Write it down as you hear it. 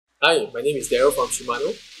Hi, my name is Daryl from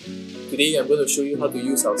Shimano. Today I'm going to show you how to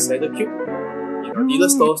use our saddle cube in our dealer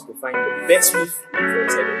stores to find the best width for your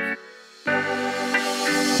saddles.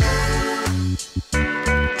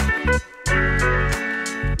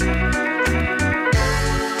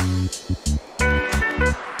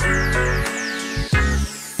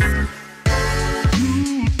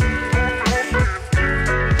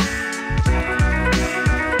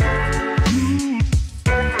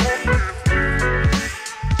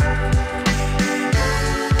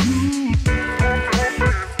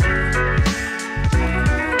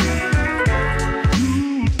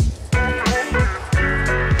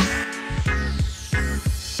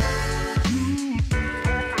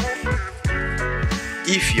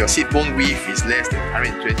 If your seat bone width is less than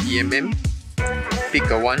 120 mm, pick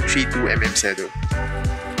a 132 mm saddle.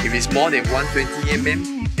 If it's more than 120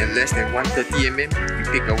 mm and less than 130 mm,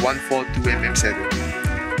 you pick a 142 mm saddle.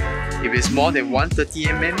 If it's more than 130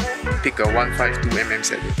 mm, pick a 152 mm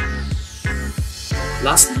saddle.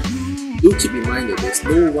 Lastly, do keep in mind that there's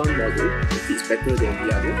no one model that fits better than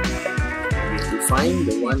the other. We have to find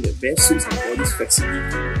the one that best suits our body's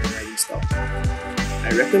flexibility and riding style. I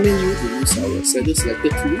recommend you to use our saddle selector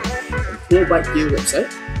tool on Pro-Bikegear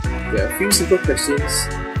website, where a few simple questions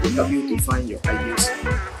will help you to find your ideal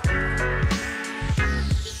saddle.